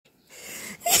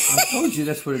I told you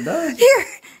that's what it does. Here,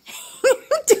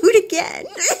 do it again.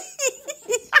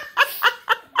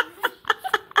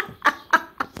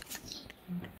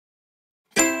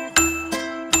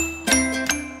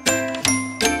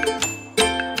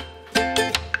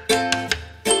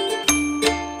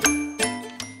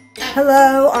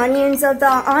 Hello, onions of the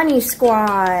Onni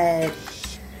squad.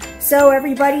 So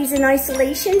everybody's in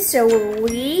isolation, so are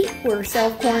we. We're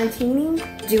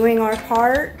self-quarantining, doing our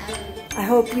part. I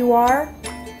hope you are.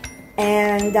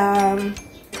 And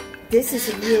this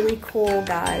is really cool,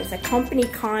 guys. A company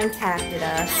contacted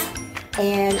us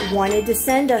and wanted to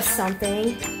send us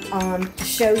something to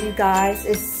show you guys.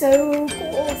 It's so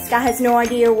cool. Scott has no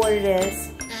idea what it is.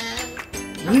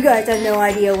 You guys have no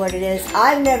idea what it is.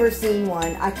 I've never seen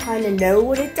one. I kind of know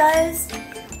what it does,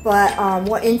 but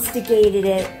what instigated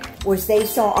it was they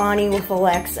saw Onni with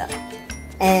Alexa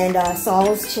and saw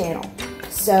his channel.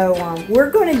 So we're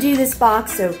going to do this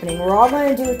box opening. We're all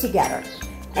going to do it together.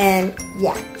 And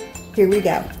yeah, here we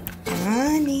go.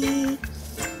 Onni,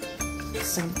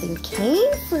 something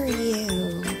came for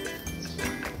you.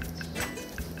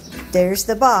 There's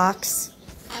the box.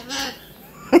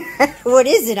 What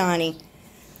is it, Onni?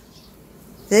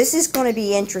 This is going to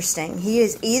be interesting. He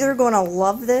is either going to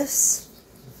love this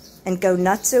and go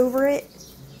nuts over it,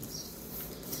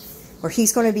 or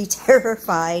he's going to be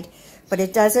terrified, but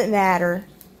it doesn't matter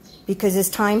because as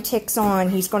time ticks on,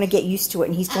 he's going to get used to it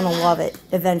and he's going to love it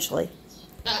eventually.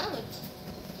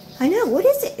 I know. What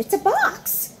is it? It's a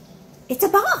box. It's a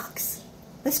box.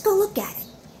 Let's go look at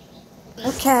it.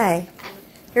 Okay.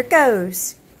 Here it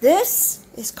goes. This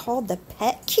is called the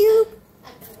PetCube.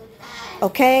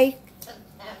 Okay.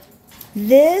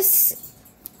 This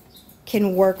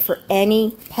can work for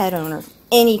any pet owner,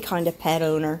 any kind of pet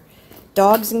owner,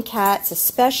 dogs and cats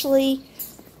especially,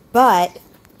 but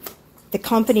the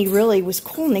company really was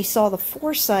cool and they saw the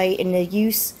foresight and the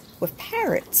use with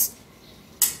parrots.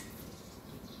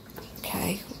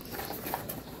 Okay.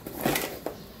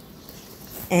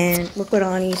 And look what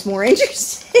Onni's more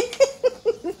interested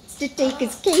in, to take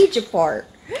his cage apart.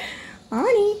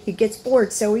 Onni, he gets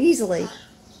bored so easily.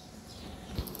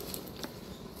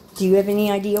 Do you have any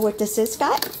idea what this is,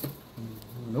 Scott?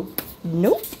 Nope.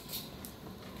 Nope.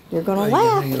 You're going to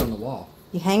laugh. You hang it on the wall.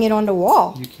 You hang it on the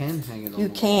wall. You can hang it on the wall. You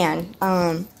can.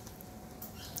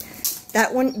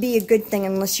 That wouldn't be a good thing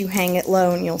unless you hang it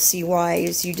low, and you'll see why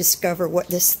as you discover what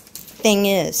this thing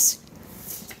is.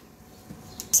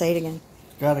 Say it again.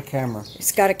 It's got a camera.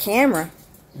 It's got a camera.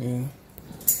 Yeah.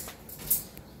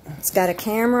 It's got a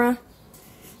camera.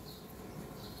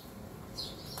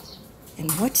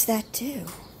 And what's that do?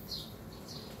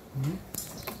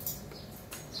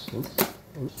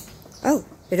 Oh,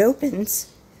 it opens.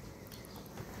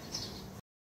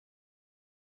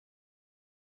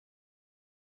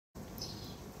 I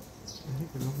think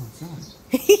it's almost done.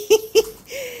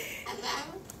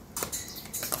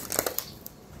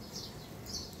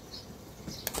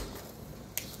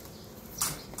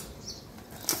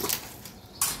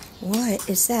 What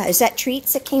is that? Is that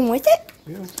treats that came with it?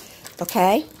 Yeah.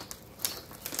 Okay.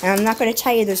 And I'm not going to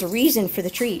tell you there's a reason for the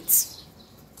treats.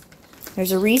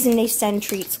 There's a reason they send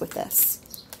treats with this.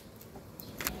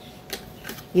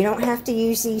 You don't have to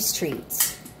use these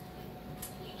treats.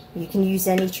 You can use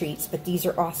any treats, but these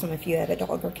are awesome if you have a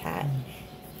dog or cat.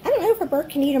 I don't know if a bird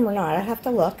can eat them or not. I have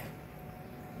to look.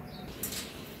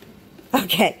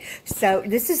 Okay, so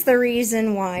this is the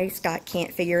reason why Scott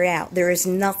can't figure it out. There is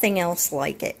nothing else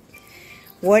like it.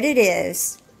 What it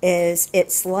is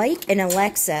it's like an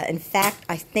Alexa. In fact,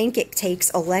 I think it takes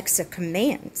Alexa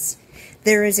commands.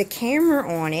 There is a camera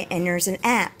on it, and there's an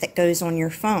app that goes on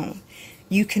your phone.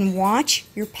 You can watch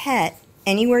your pet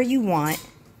anywhere you want.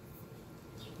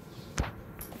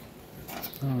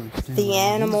 The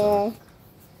animal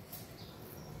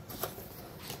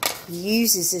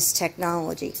uses this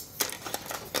technology.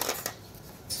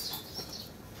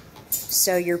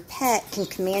 So your pet can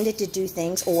command it to do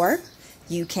things, or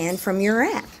you can from your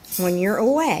app when you're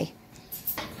away.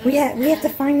 We have to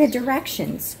find the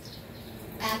directions.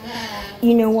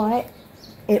 You know what?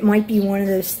 It might be one of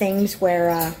those things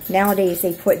where nowadays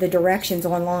they put the directions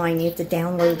online. You have to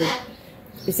download it.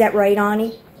 Is that right,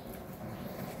 Onni?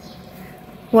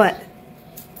 What?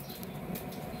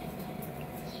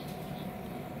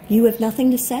 You have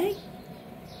nothing to say?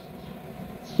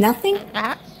 Nothing?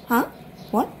 Huh?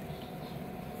 What?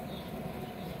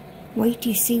 Wait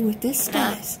till you see what this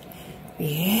does.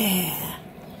 Yeah.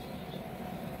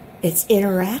 It's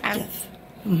interactive.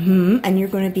 And you're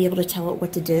going to be able to tell it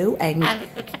what to do. And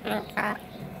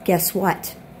guess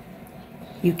what?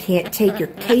 You can't take your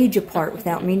cage apart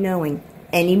without me knowing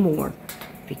anymore.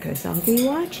 Because I'll be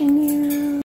watching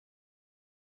you.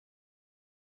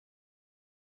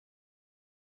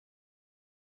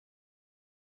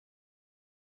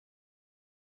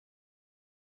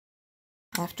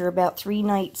 After about 3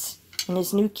 nights in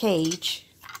his new cage,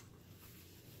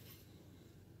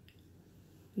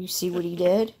 you see what he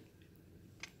did?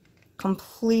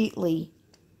 Completely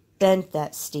bent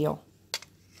that steel.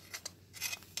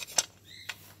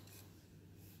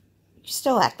 You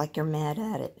still act like you're mad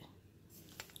at it.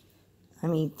 I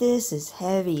mean, this is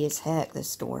heavy as heck,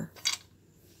 this door.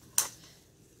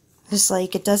 It's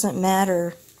like it doesn't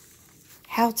matter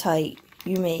how tight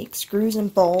you make screws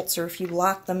and bolts or if you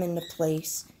lock them into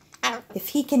place. If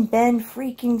he can bend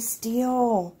freaking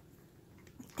steel,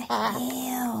 what the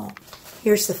hell?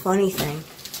 Here's the funny thing.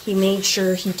 He made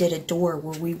sure he did a door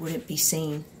where we wouldn't be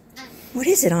seen. What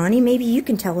is it, Onni? Maybe you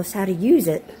can tell us how to use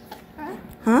it.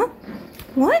 Huh?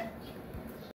 What?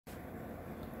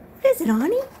 What is it,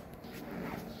 Onni?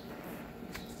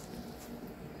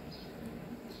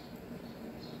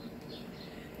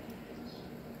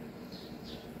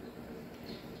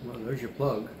 Well, there's your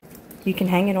plug. You can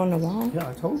hang it on the wall? Yeah,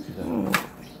 I told you that. Oh.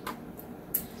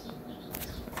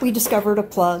 We discovered a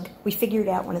plug. We figured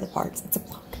out one of the parts. It's a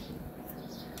plug.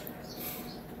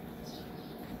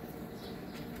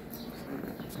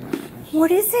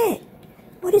 What is it?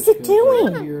 What is it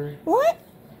doing? What?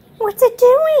 What's it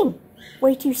doing?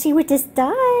 Wait till you see what this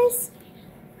does.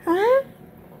 Huh?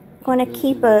 Gonna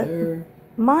keep a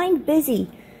mind busy.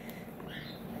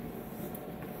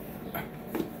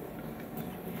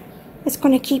 It's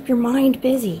gonna keep your mind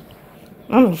busy.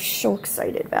 I'm so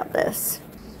excited about this.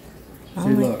 See,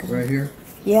 look, right here.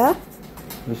 Yeah?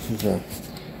 This is a...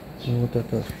 what that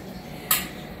does.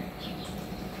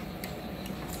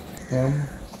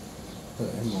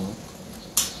 Put them on.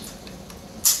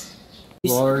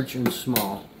 Large and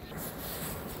small.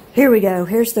 Here we go.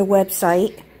 Here's the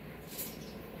website.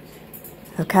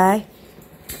 Okay.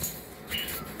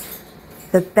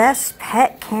 The best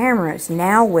pet cameras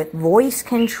now with voice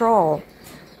control.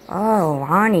 Oh,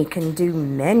 Onni can do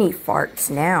many farts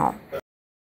now.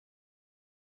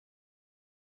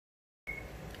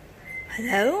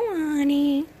 Hello,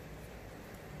 Onni.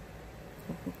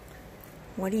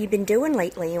 What have you been doing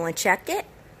lately? You want to check it?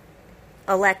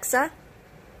 Alexa,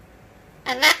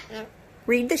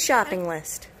 read the shopping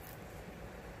list.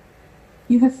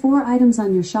 You have 4 items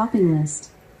on your shopping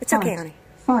list. It's okay, Onni.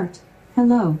 Fart,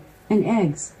 hello, and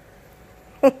eggs.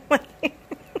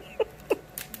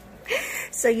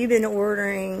 So you've been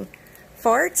ordering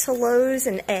farts, hellos,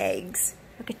 and eggs.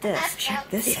 Look at this. Check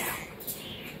this out.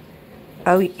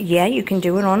 Oh, yeah, you can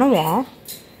do it on a wall.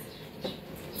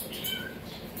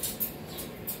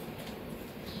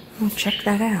 Oh, check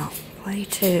that out. Play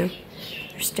 2.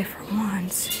 There's different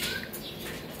ones.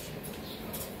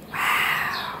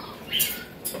 Wow.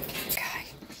 Okay.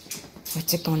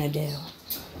 What's it gonna do?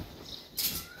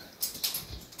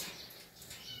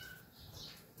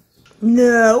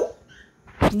 No.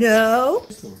 No.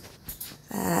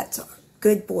 That's a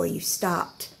good boy. You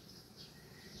stopped.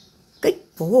 Good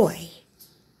boy.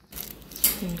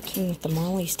 You can with the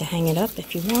mollies to hang it up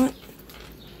if you want.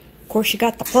 Of course, you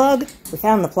got the plug. We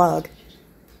found the plug.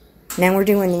 Now we're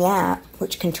doing the app,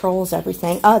 which controls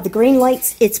everything. The green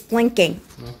lights, it's blinking.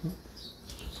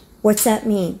 What's that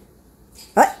mean?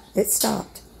 What? It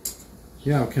stopped.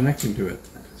 Yeah, I'm connecting to it.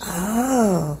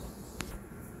 Oh.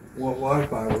 What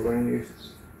Wi-Fi we're going to use?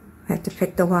 I have to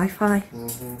pick the Wi-Fi?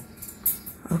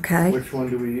 Okay. Which one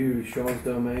do we use? Sean's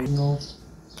domain? No.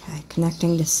 Okay,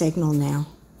 connecting to Signal now.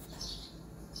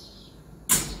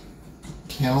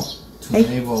 Count to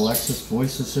enable Alexa's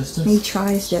voice assistant. He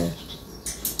tries to...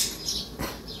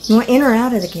 You want in or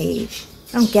out of the cage?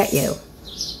 I don't get you.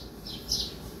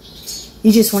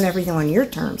 You just want everything on your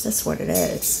terms. That's what it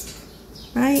is.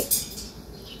 Right?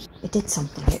 It did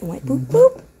something. It went boop,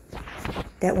 boop.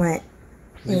 That went...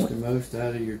 Make the most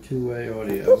out of your two-way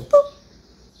audio. Boop, boop.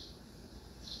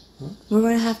 Huh? We're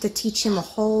going to have to teach him a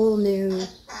whole new...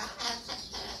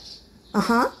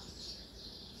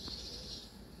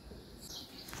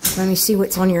 Let me see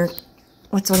what's on your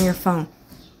phone.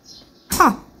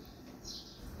 Huh.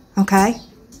 Okay.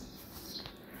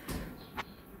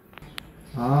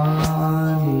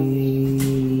 Onni.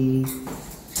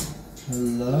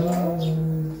 Hello.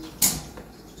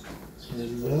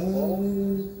 Hello,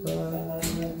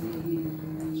 buddy.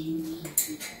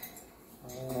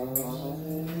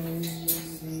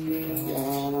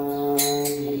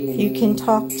 You can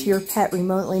talk to your pet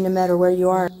remotely no matter where you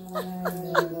are.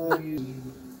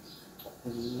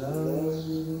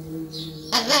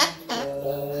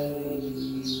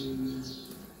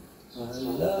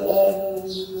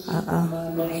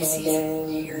 Uh-oh. He sees it.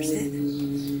 He hears it.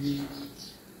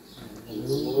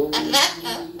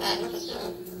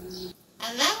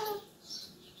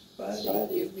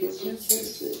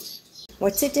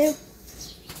 What's it do?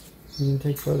 You can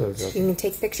take photos of You them. can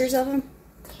take pictures of them?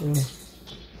 Yeah.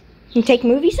 You can take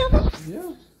movies of them?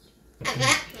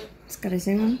 Yeah. It's got a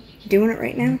zoom. Doing it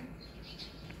right now.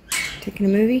 Taking a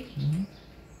movie.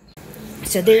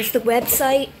 So there's the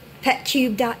website,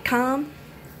 PetCube.com.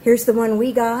 Here's the one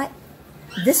we got.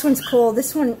 This one's cool.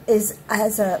 This one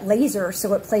has a laser,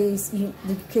 so it plays. The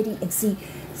kitty and see.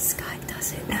 Scott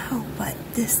doesn't know, but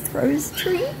this throws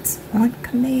treats on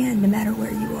command, no matter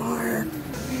where you are.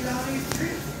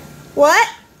 What?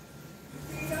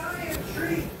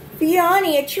 Feed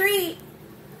Onni a treat.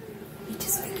 He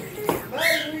just figured it out.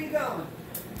 Where are you going?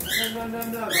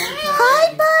 No.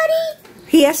 Hi, buddy.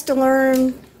 He has to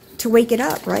learn to wake it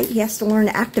up, right? He has to learn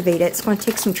to activate it. It's going to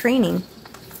take some training.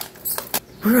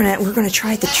 We're gonna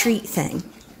try the treat thing.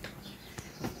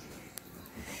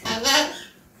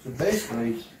 So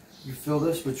basically, you fill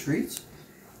this with treats?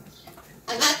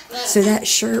 So that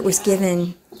shirt was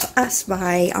given to us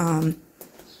by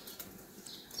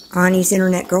Onni's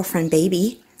internet girlfriend,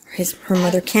 Baby. Her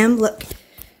mother, Kim. Look,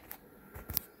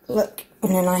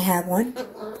 and then I have one.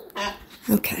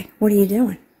 Okay, what are you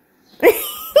doing?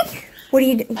 What are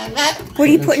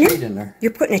you putting in there? You're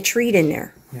putting a treat in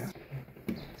there. Yeah.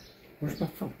 Where's my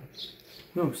phone?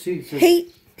 No, see.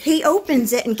 He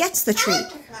opens it and gets the treat,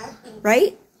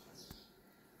 right?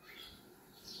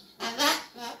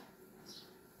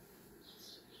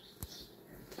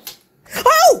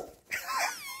 Oh!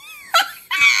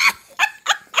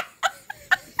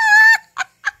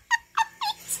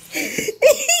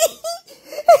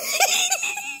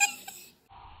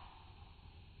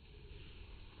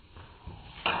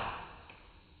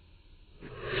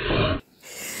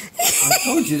 I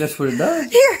told you that's what it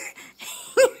does. Here,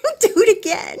 do it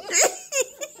again.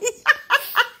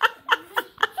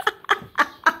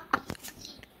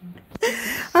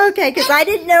 Okay, because I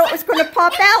didn't know it was going to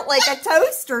pop out like a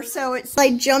toaster, so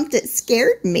I jumped. It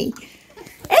scared me.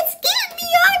 It scared me,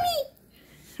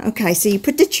 Onni. Okay, so you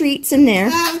put the treats in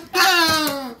there.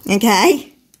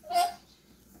 Okay.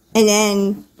 And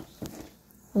then,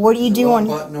 what do you do on...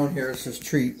 button on here, it says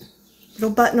treat.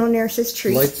 Little button on there says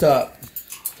treat. Lights up.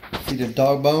 See the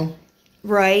dog bone?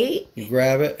 Right. You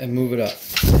grab it and move it up.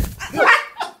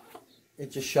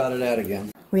 It just shot it out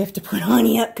again. We have to put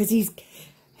Onni up because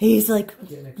he's like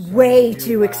way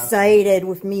too excited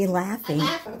with me laughing.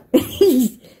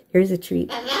 Here's a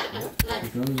treat.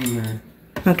 It goes in there.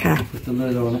 Okay. Put the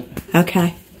lid on it.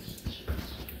 Okay.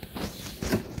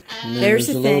 And then There's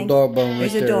the a little thing. dog bone right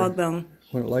There's a there. dog bone.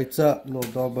 When it lights up, the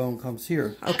little dog bone comes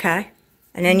here. Okay.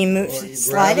 And then you move, Or you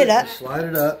slide grab it up. Slide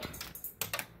it up.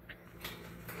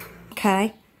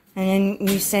 Okay. And then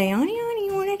you say, Onni,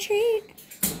 you want a treat?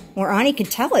 Or Onni can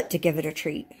tell it to give it a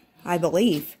treat, I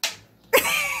believe.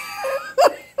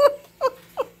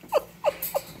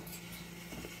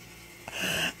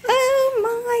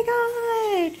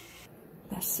 Oh my God.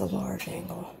 That's the large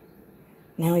angle.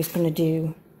 Now he's going to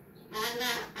do...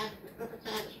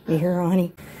 You hear,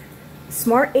 Onni?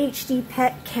 Smart HD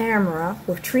pet camera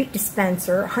with treat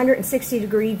dispenser,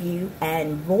 160-degree view,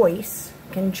 and voice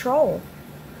control.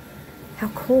 How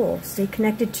cool. Stay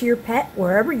connected to your pet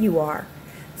wherever you are.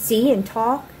 See and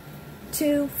talk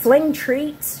to, fling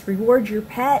treats, reward your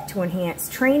pet to enhance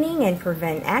training and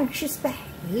prevent anxious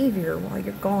behavior while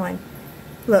you're gone.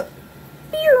 Look.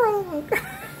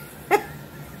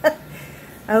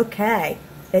 Okay.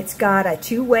 It's got a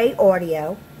two-way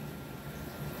audio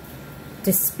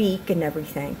to speak and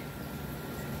everything.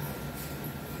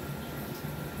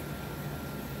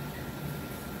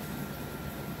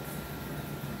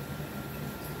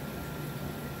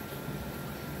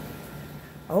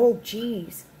 Oh,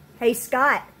 geez. Hey,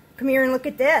 Scott, come here and look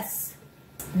at this.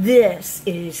 This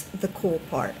is the cool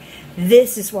part.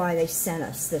 This is why they sent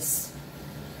us this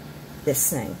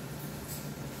thing.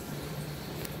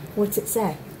 What's it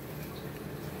say?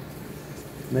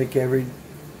 Make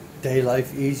everyday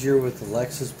life easier with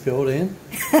Alexa's built in.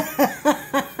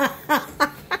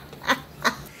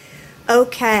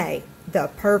 Okay, the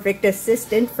perfect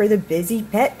assistant for the busy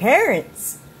pet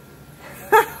parents.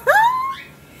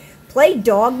 Play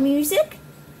dog music,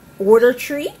 order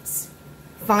treats,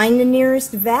 find the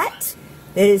nearest vet.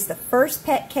 It is the first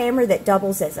pet camera that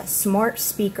doubles as a smart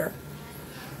speaker.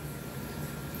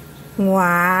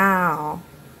 Wow.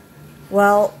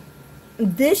 Well,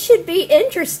 this should be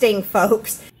interesting,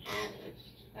 folks.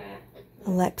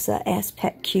 Alexa asked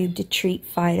PetCube to treat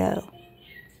Fido.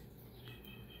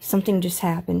 Something just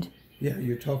happened. Yeah,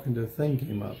 you're talking to a thing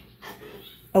came up.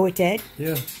 Oh, it did?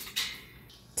 Yeah.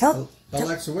 Tell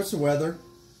Alexa, what's the weather?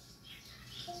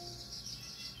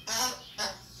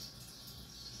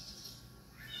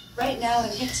 Right now in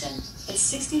Hickson, it's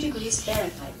 60 degrees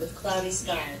Fahrenheit with cloudy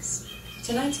skies.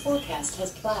 Tonight's forecast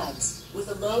has clouds with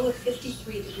a low of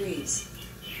 53 degrees.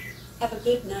 Have a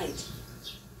good night.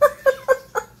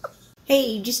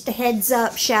 Hey, just a heads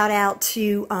up, shout out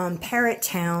to Parrot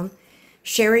Town.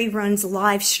 Sherry runs a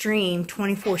live stream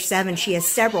 24/7. She has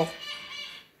several.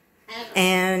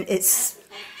 And it's,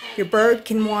 your bird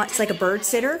can watch, it's like a bird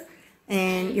sitter,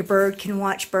 and your bird can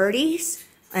watch birdies.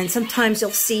 And sometimes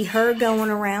you'll see her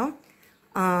going around.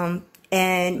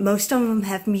 And most of them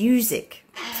have music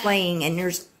playing, and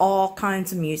there's all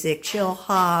kinds of music, chill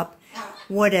hop,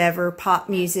 whatever, pop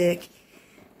music.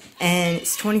 And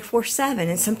it's 24/7.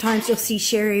 And sometimes you'll see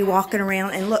Sherry walking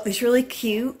around, and look, it's really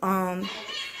cute.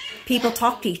 People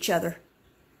talk to each other.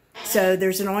 So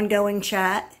there's an ongoing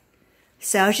chat.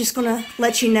 So I was just going to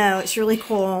let you know, it's really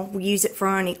cool. We use it for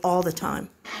Onni all the time.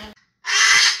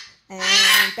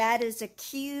 And that is a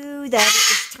cue that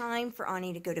it is time for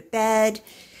Onni to go to bed.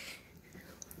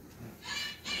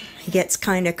 He gets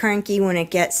kind of cranky when it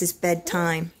gets his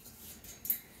bedtime.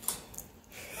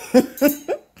 Look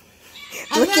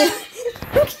at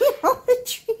all the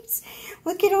trees.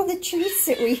 Look at all the trees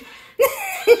that we...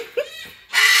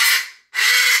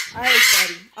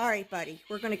 All right, buddy.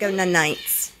 We're going to go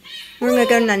nights. We're going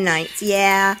to go nights.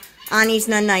 Yeah, Onni's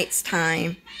nights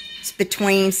time. It's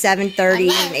between 7:30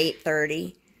 and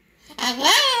 8:30.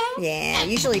 Yeah,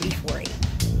 usually before 8.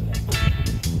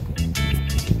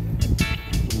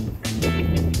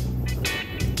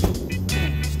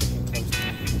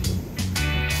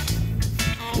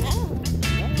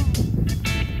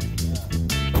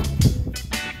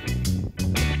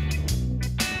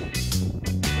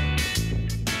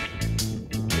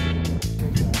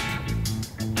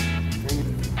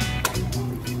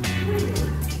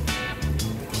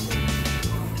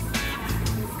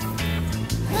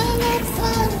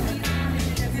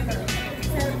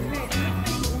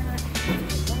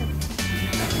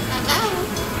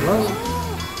 Hello.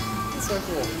 So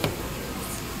cool.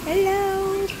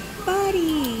 Hello,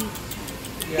 buddy.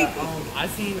 Yeah, I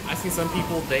seen some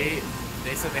people they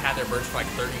said they had their birds for like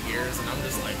 30 years, and I'm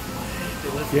just like,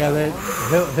 what? They live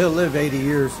Yeah, he'll live 80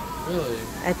 years. really.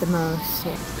 At the most.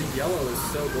 Yeah. The yellow is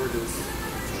so gorgeous.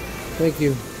 Thank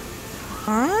you.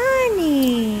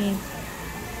 Onni.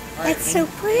 That's so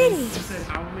pretty. You said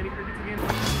how many crickets again?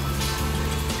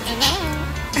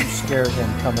 I'm scared of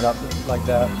him coming up like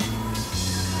that.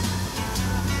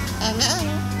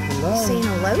 Hello. Saying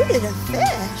hello to the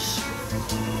fish.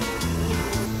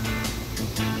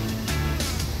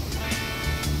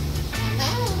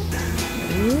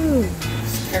 Ooh.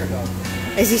 Scared of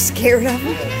him. Is he scared of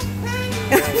him?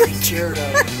 Yeah, he's scared of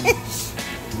him.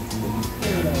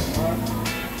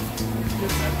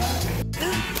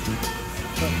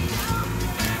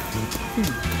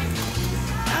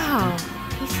 Oh,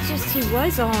 he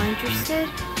was all interested.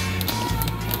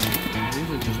 These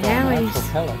are just Now all natural he's-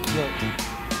 pellets. Look.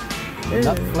 Ooh.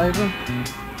 Nut flavor.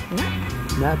 Nut?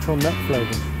 Natural nut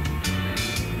flavor.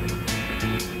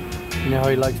 You know how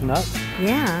he likes nuts?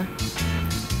 Yeah.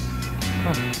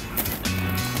 Huh.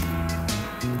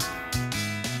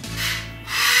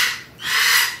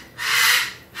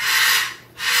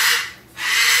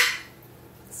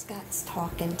 Scott's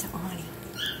talking to Onni.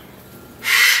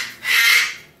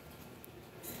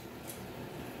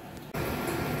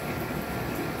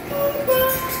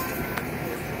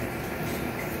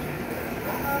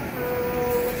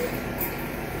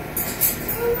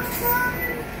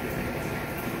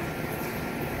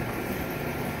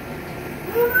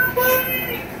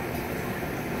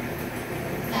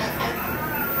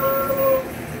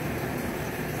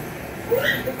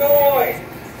 Where's the boy?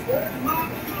 Where's my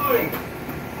boy?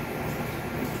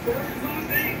 Where's my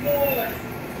big boy?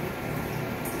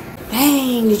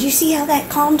 Dang, did you see how that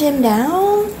calmed him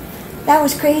down? That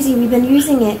was crazy. We've been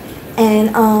using it,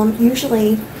 and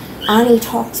usually Onni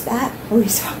talks back. Oh,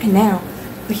 he's talking now.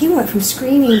 But he went from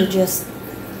screaming to just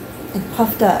and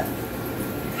puffed up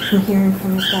from hearing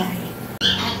from his daddy.